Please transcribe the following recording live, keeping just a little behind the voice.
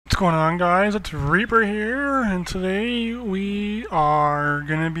going on, guys? It's Reaper here, and today we are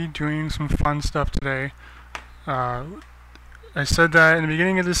gonna be doing some fun stuff today. I said that in the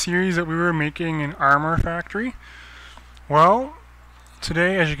beginning of the series that we were making an armor factory. Well,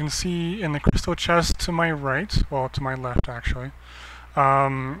 today, as you can see in the crystal chest to my right, well, to my left actually,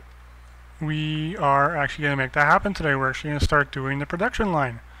 we are actually gonna make that happen today. We're actually gonna start doing the production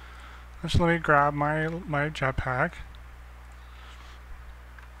line. Just let me grab my jetpack.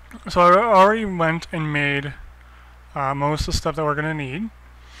 So I already went and made most of the stuff that we're going to need.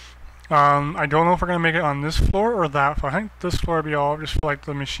 I don't know if we're going to make it on this floor or that floor. I think this floor will be all just for like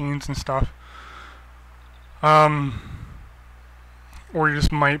the machines and stuff. Or you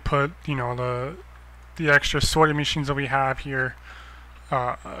just might put, you know, the extra sorting machines that we have here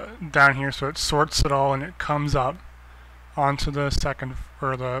down here, so it sorts it all and it comes up onto the second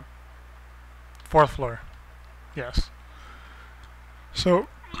or the fourth floor. Yes. So,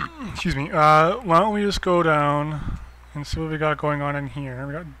 excuse me, why don't we just go down and see what we got going on in here.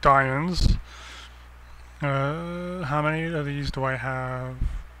 We got diamonds. How many of these do I have?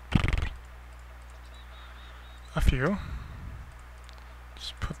 A few.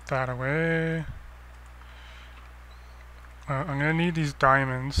 Just put that away. I'm gonna need these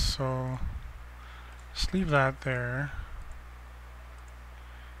diamonds, so just leave that there.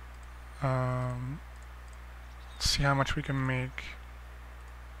 Let's see how much we can make.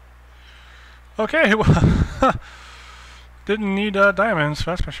 Okay, well, didn't need diamonds,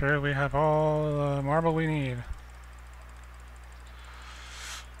 that's for sure. We have all the marble we need.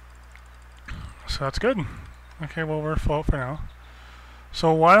 So that's good. Okay, well, we're full for now.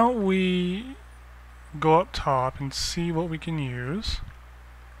 So why don't we go up top and see what we can use.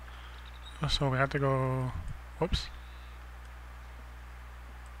 So we have to go, whoops.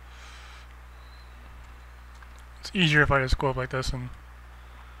 It's easier if I just go up like this and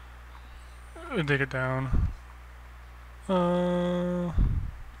dig it down. I'll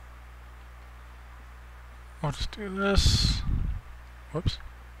just do this. Whoops.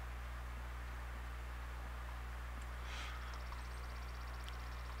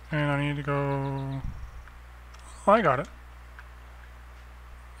 And I need to go. Oh, I got it.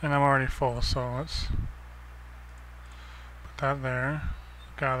 And I'm already full, so let's put that there.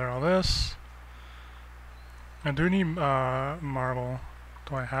 Gather all this. I do need marble.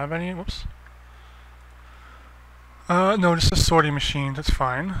 Do I have any? Whoops. No, just a sorting machine, that's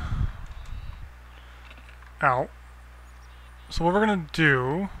fine. Ow. So what we're gonna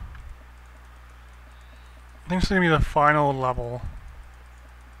do, I think this is gonna be the final level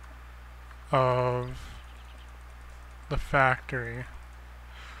of the factory.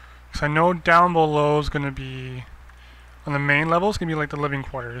 Because I know down below is gonna be, on the main level, it's gonna be like the living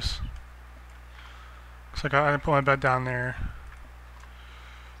quarters. Looks like I put my bed down there.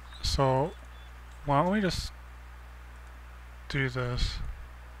 So, why don't we just do this.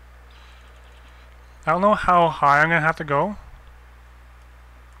 I don't know how high I'm gonna have to go,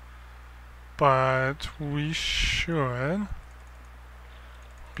 but we should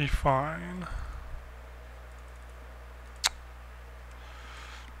be fine.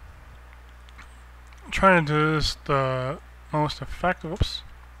 I'm trying to do this the most effective,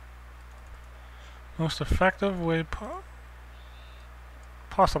 most effective way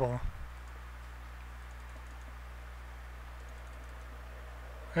possible.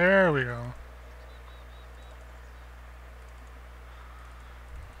 There we go.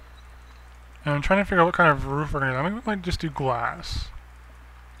 And I'm trying to figure out what kind of roof we're gonna do. I think we might just do glass.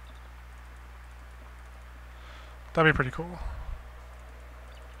 That'd be pretty cool.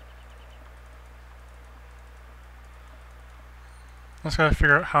 Let's gotta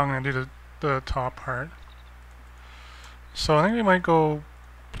figure out how I'm gonna do the top part. So I think we might go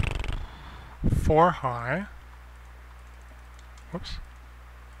 4 high. Whoops.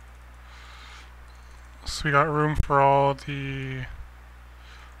 So we got room for all the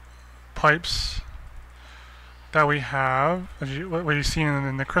pipes that we have, what you've seen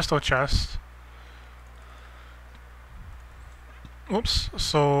in the crystal chest. Whoops.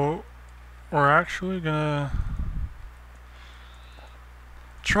 So we're actually gonna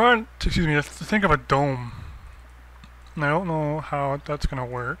try to, to think of a dome. And I don't know how that's gonna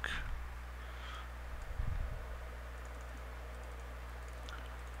work.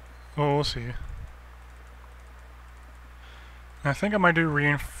 Well, we'll see. I think I might do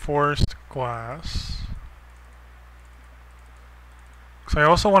reinforced glass. Because I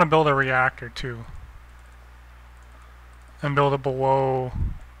also want to build a reactor too. And build it below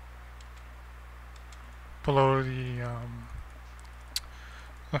the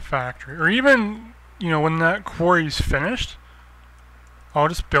factory. Or even, you know, when that quarry's finished, I'll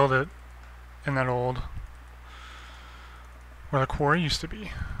just build it in that old, where the quarry used to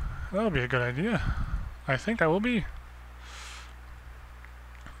be. That'll be a good idea. I think that will be.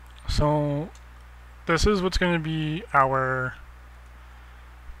 So this is what's going to be our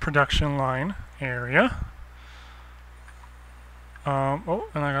production line area. Oh,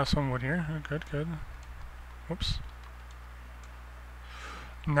 and I got some wood here. Good, good. Whoops.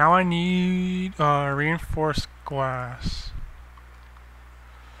 Now I need reinforced glass.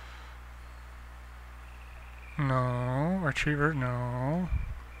 No. Retriever, no.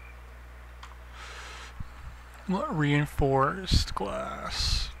 What reinforced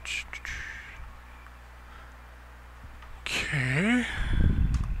glass? Okay.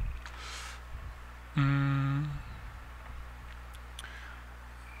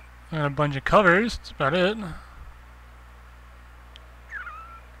 Got a bunch of covers, that's about it.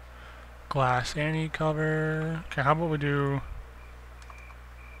 Glass any cover. Okay, how about we do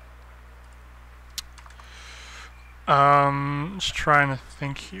just trying to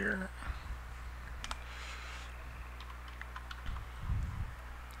think here.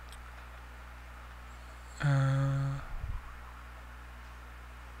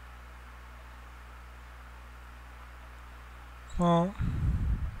 Well,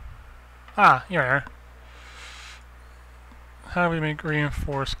 here. How do we make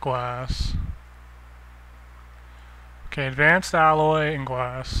reinforced glass? Okay, advanced alloy and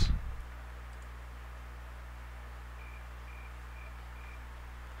glass.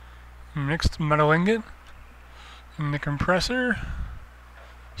 Mixed metal ingot in the compressor.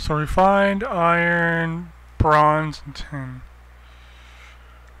 So refined iron, bronze, and tin.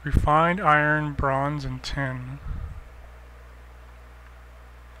 Refined iron, bronze, and tin.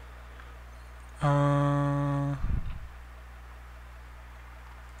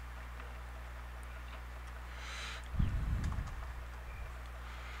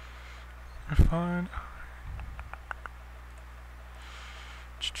 Refined.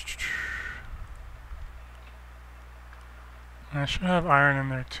 I should have iron in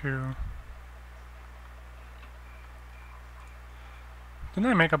there too. Didn't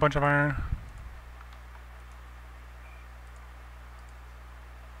I make a bunch of iron?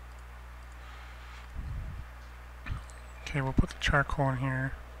 Okay, we'll put the charcoal in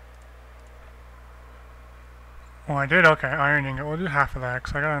here. Oh, I did? Okay, iron ingot. We'll do half of that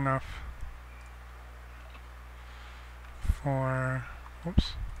because I got enough for...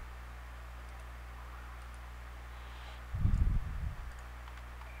 Oops.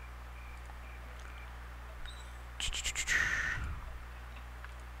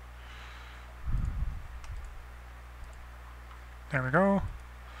 There we go.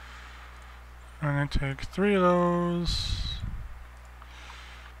 I'm going to take 3 of those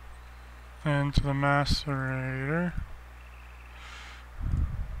into the macerator.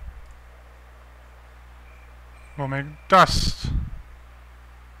 We'll make dust.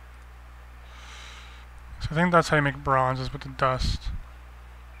 So I think that's how you make bronze, is with the dust.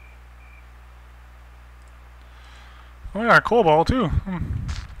 Oh yeah, cobalt too.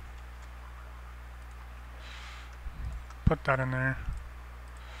 Put that in there.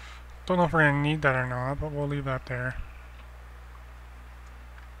 Don't know if we're going to need that or not, but we'll leave that there.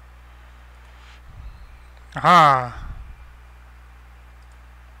 Aha!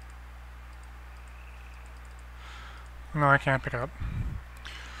 No, I can't pick it up.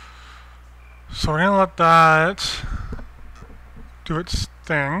 So we're going to let that do its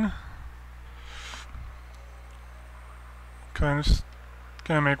thing. Because I'm just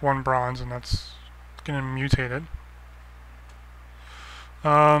going to make 1 bronze, and that's going to mutate it.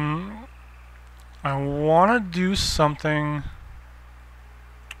 I want to do something.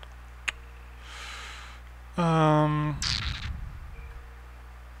 So I'm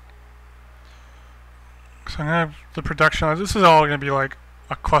gonna have the production. This is all gonna be like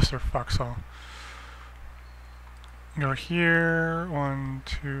a clusterfuck. So go here. 1,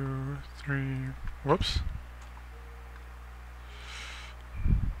 2, 3. Whoops.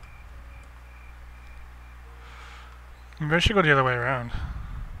 Maybe I should go the other way around.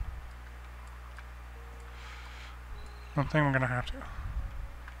 I think I'm gonna have to.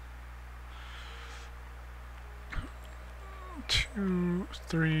 2,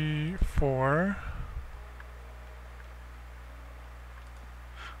 3, 4.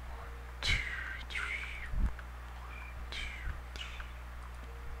 2, 3, 4, 2,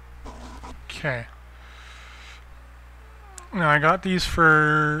 3. Okay. Now I got these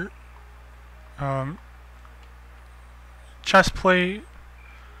for chest plate.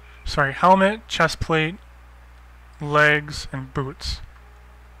 Sorry, helmet, chest plate, legs, and boots.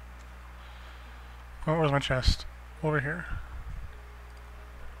 Oh, where's my chest? Over here.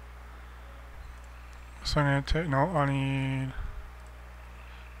 So I'm gonna take, no, I need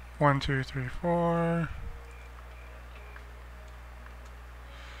 1, 2, 3, 4.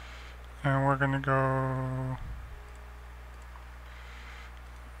 And we're gonna go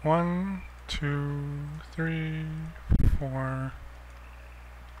 1, 2, 3, 4.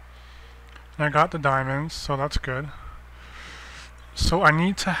 And I got the diamonds, so that's good. So I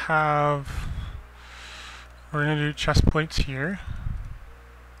need to have, we're gonna do chest plates here.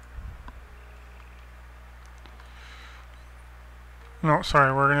 No,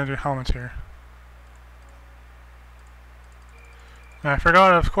 sorry, we're gonna do helmets here. And I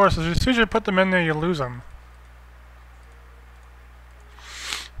forgot, of course, as soon as you put them in there, you lose them.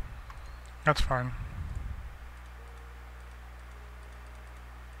 That's fine.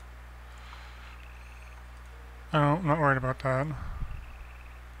 I'm not worried about that.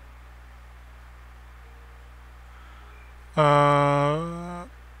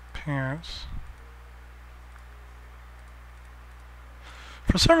 Pants.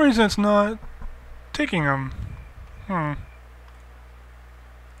 For some reason, it's not taking them.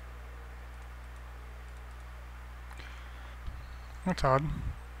 That's odd.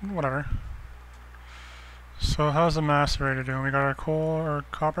 Whatever. So how's the macerator doing? We got our coal or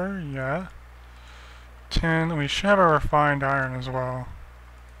copper? Yeah. Tin. We should have a refined iron as well.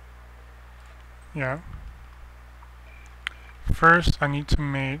 Yeah. First, I need to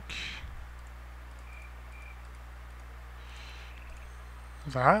make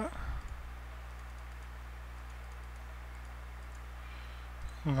that.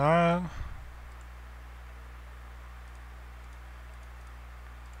 That.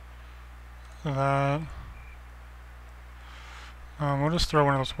 That. We'll just throw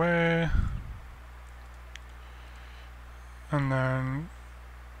one of those away. And then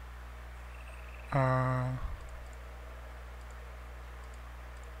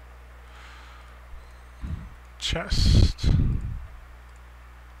chest.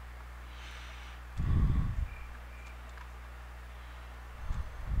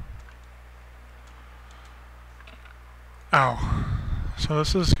 Ow. So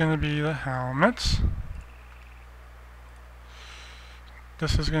this is going to be the helmet.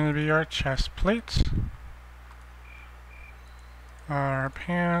 This is going to be our chest plates. Our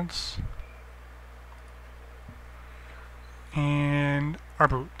pants. And our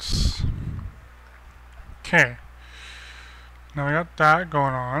boots. Okay. Now we got that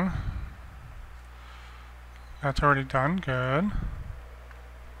going on. That's already done. Good.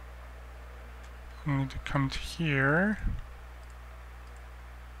 We need to come to here.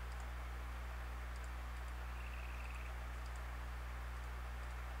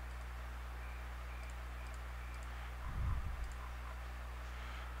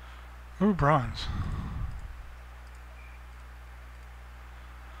 Ooh, bronze.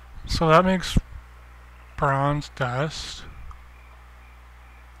 So that makes bronze dust.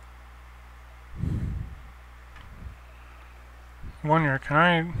 Wonder, can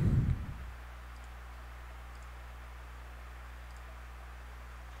I...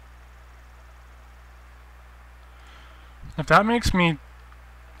 If that makes me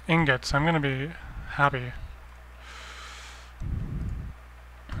ingots, I'm gonna be happy.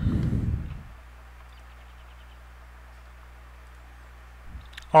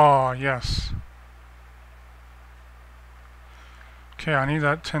 Oh, yes. Okay, I need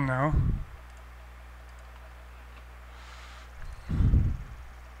that tin now.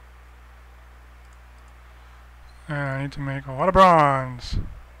 And I need to make a lot of bronze.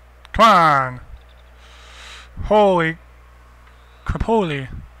 Come on! Holy crapoly.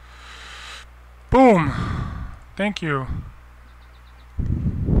 Boom! Thank you.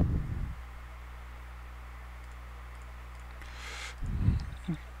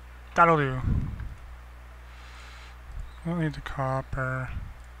 That'll do. Don't need the copper.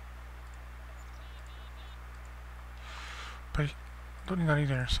 But don't need that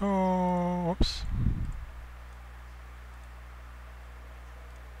either. So, whoops.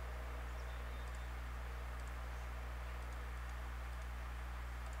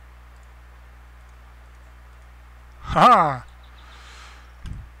 Ha!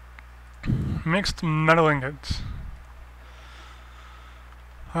 Mixed metal ingots.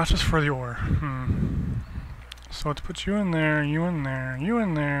 That's just for the ore. So let's put you in there, you in there, you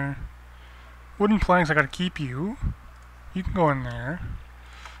in there. Wooden planks, I gotta keep you. You can go in there.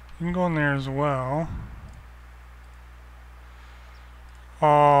 You can go in there as well.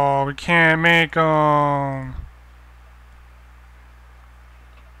 Oh, we can't make them.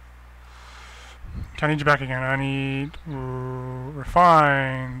 I need you back again. I need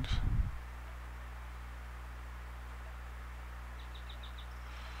refined.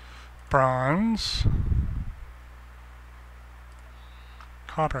 Bronze.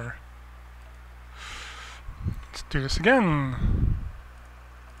 copper. Let's do this again.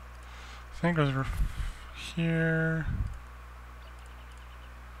 I think it was here,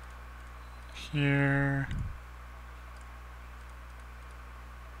 here.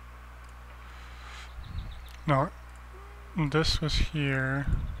 No, this was here.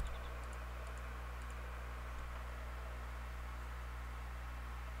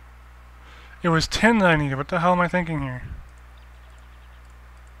 It was 10 that I needed. What the hell am I thinking here?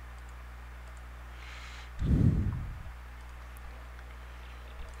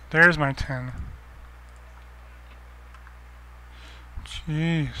 There's my 10.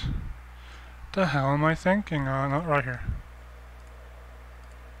 Jeez. What the hell am I thinking? No, right here.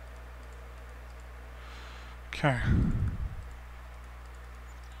 Okay.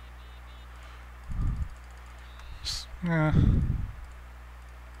 Yeah.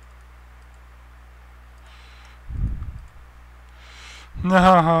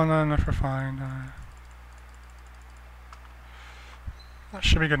 No, enough for fine. That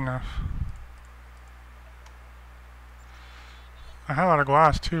should be good enough. I have a lot of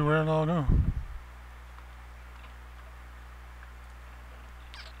glass too. Where did it all go?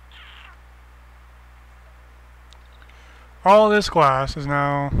 All this glass is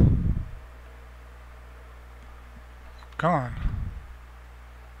now gone.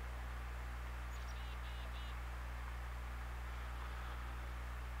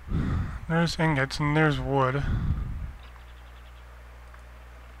 There's ingots and there's wood.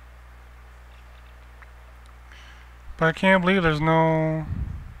 But I can't believe there's no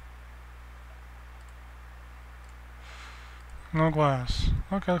glass.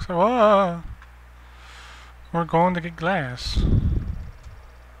 Okay, looks like, whoa, we're going to get glass.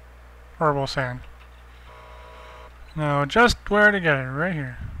 Herbal sand. No, just where to get it, right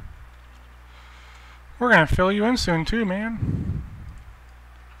here. We're gonna fill you in soon too, man.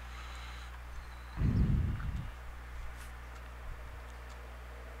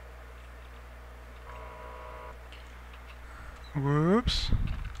 Whoops.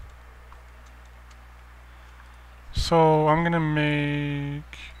 So I'm gonna make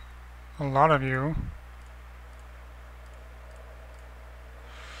a lot of you.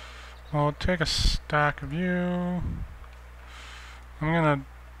 I'll take a stack of you. I'm gonna,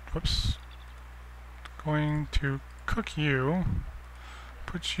 whoops, going to cook you,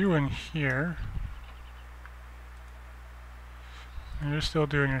 put you in here. And you're still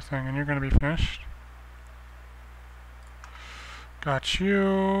doing your thing, and you're gonna be finished. Got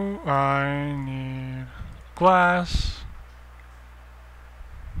you. I need glass.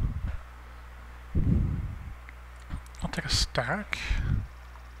 I'll take a stack.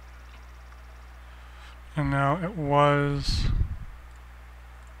 And now it was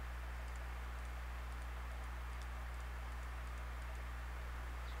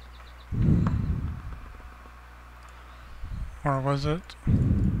or was it?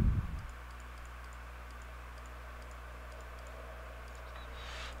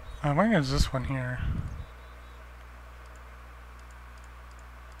 I think it's this one here.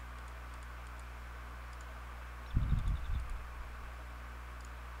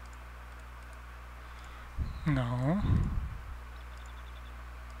 No.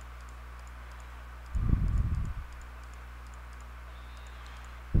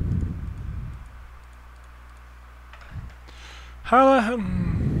 How the hell?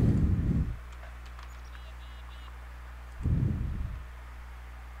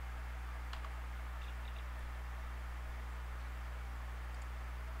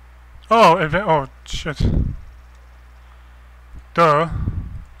 Oh, oh, shit. Duh.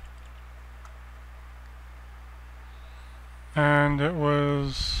 And it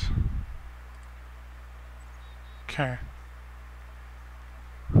was... Okay.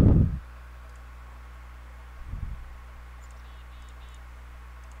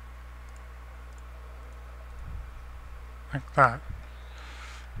 Like that.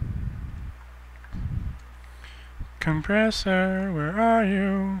 Compressor, where are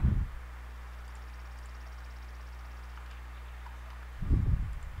you?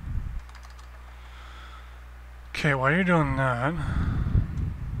 Okay, while you're doing that,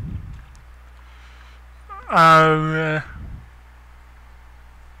 I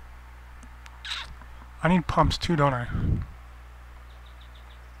need pumps too, don't I?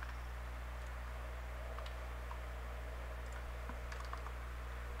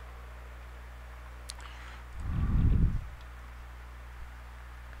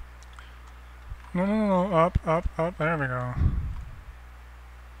 No, up, there we go.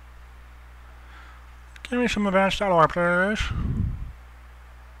 Give me some advanced alloy, please.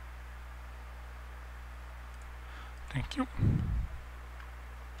 Thank you.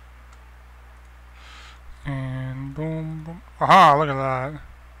 Aha, look at that.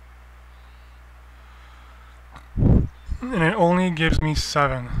 And it only gives me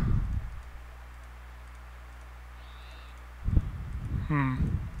 7.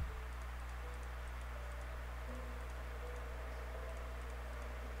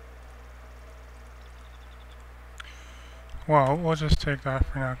 Well, we'll just take that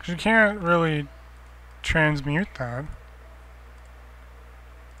for now, because you can't really transmute that.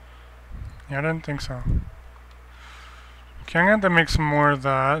 Yeah, I didn't think so. Okay, I'm gonna have to make some more of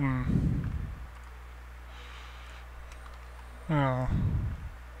that, and... oh.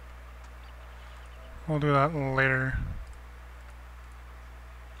 We'll do that later.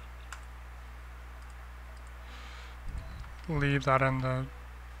 Leave that in the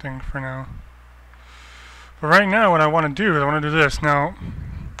thing for now. But right now, what I want to do is I want to do this. Now,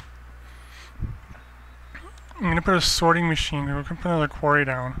 I'm going to put a sorting machine. We're going to put another quarry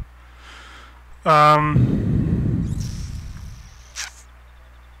down.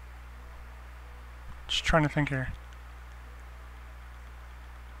 Just trying to think here.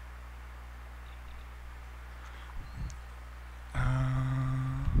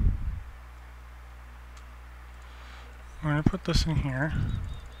 I'm going to put this in here.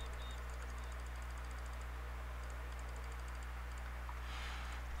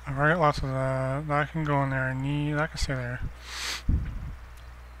 I've already got lots of that. That can go in there. That can stay there.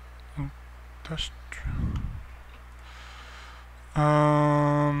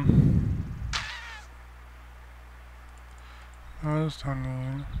 Those don't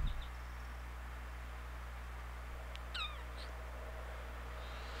need.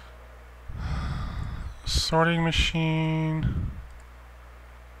 Sorting machine.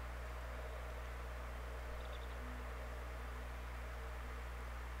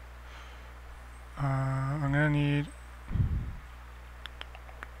 I'm gonna need.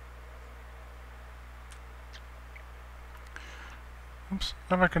 Oops,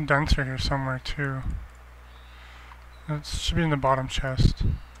 I have a condenser here somewhere too. That should be in the bottom chest.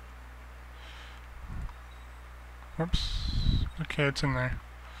 Whoops. Okay, it's in there.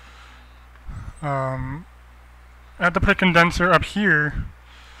 I have to put a condenser up here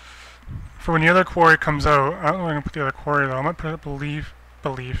for when the other quarry comes out. I don't know where I'm gonna put the other quarry though. I might put it up believe.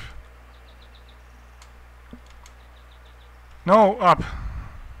 No, up.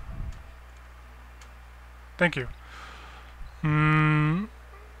 Thank you. I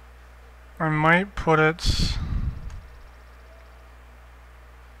might put it.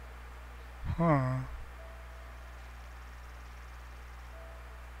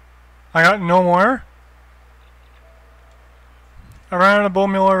 I got no more? I ran out of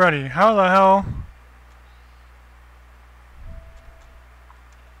bone meal already. How the hell?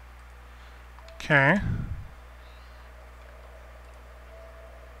 Okay.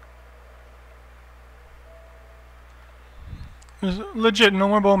 There's legit no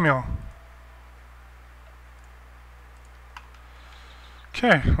more bone meal.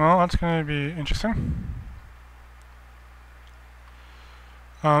 Okay, well that's gonna be interesting.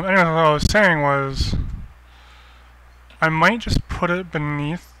 Anyway, what I was saying was, I might just put it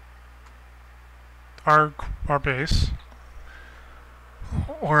beneath our base,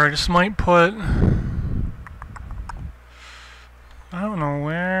 or I just might put, I don't know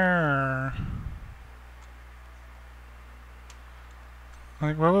where.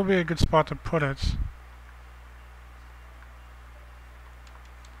 Like, where would be a good spot to put it?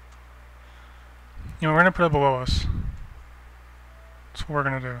 You know, we're gonna put it below us. That's what we're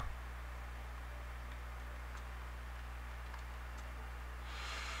gonna do.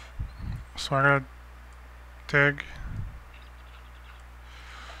 So I gotta dig.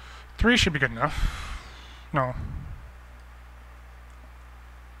 3 should be good enough. No.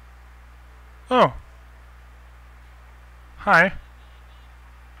 Oh. Hi.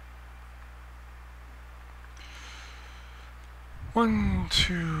 One,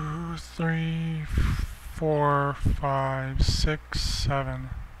 2, 3, 4, 5, 6, 7.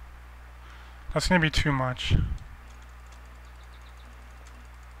 That's gonna be too much.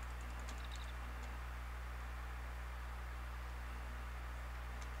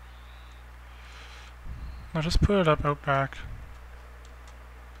 I'll just put it up out back.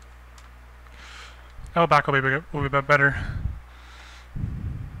 Out back will be a bit better.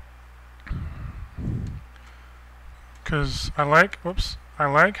 Because I like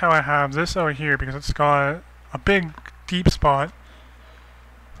how I have this out here because it's got a big deep spot.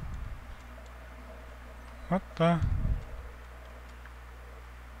 What the?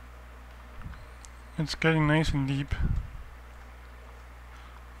 It's getting nice and deep.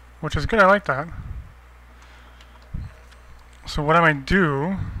 Which is good, I like that. So what I might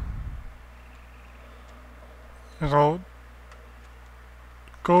do is I'll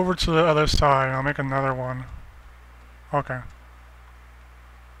go over to the other side and I'll make another one. Okay.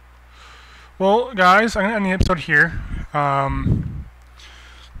 Well, guys, I'm going to end the episode here.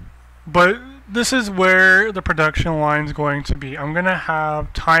 But this is where the production line is going to be. I'm going to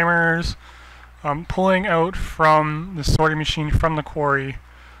have timers pulling out from the sorting machine from the quarry.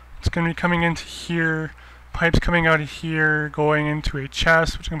 It's going to be coming into here, pipes coming out of here, going into a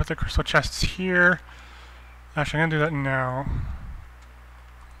chest, which I'm going to put the crystal chests here. Actually, I'm going to do that now.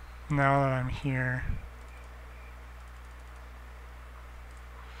 Now that I'm here.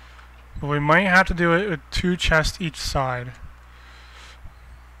 But we might have to do it with 2 chests each side.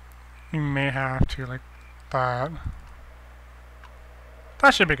 You may have to, like that.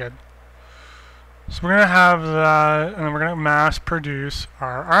 That should be good. So we're going to have that, and then we're going to mass produce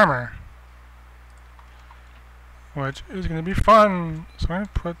our armor. Which is going to be fun. So I'm going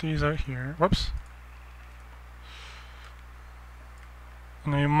to put these out here. Whoops.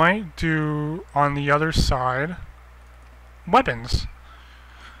 And we might do, on the other side, weapons.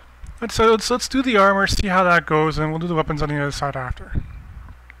 Let's do the armor, see how that goes, and we'll do the weapons on the other side after.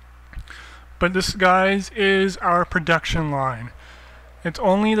 But this, guys, is our production line. It's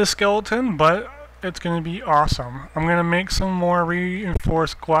only the skeleton, but it's going to be awesome. I'm going to make some more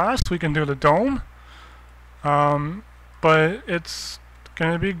reinforced glass so we can do the dome. But it's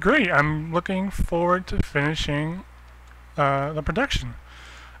going to be great. I'm looking forward to finishing the production.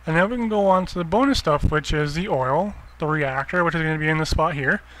 And then we can go on to the bonus stuff, which is the oil, the reactor, which is going to be in the spot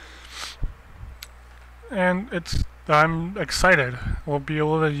here. And I'm excited. We'll be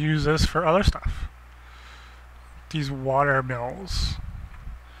able to use this for other stuff. These water mills.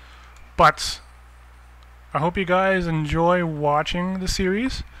 But I hope you guys enjoy watching the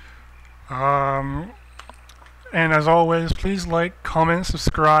series. And as always, please like, comment,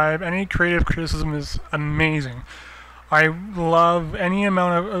 subscribe. Any creative criticism is amazing. I love any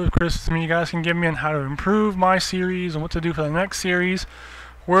amount of criticism you guys can give me on how to improve my series and what to do for the next series,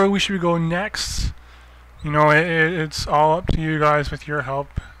 where we should go next. You know, it's all up to you guys with your help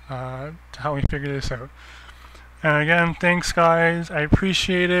to help me figure this out. And again, thanks guys, I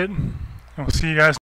appreciate it, and we'll see you guys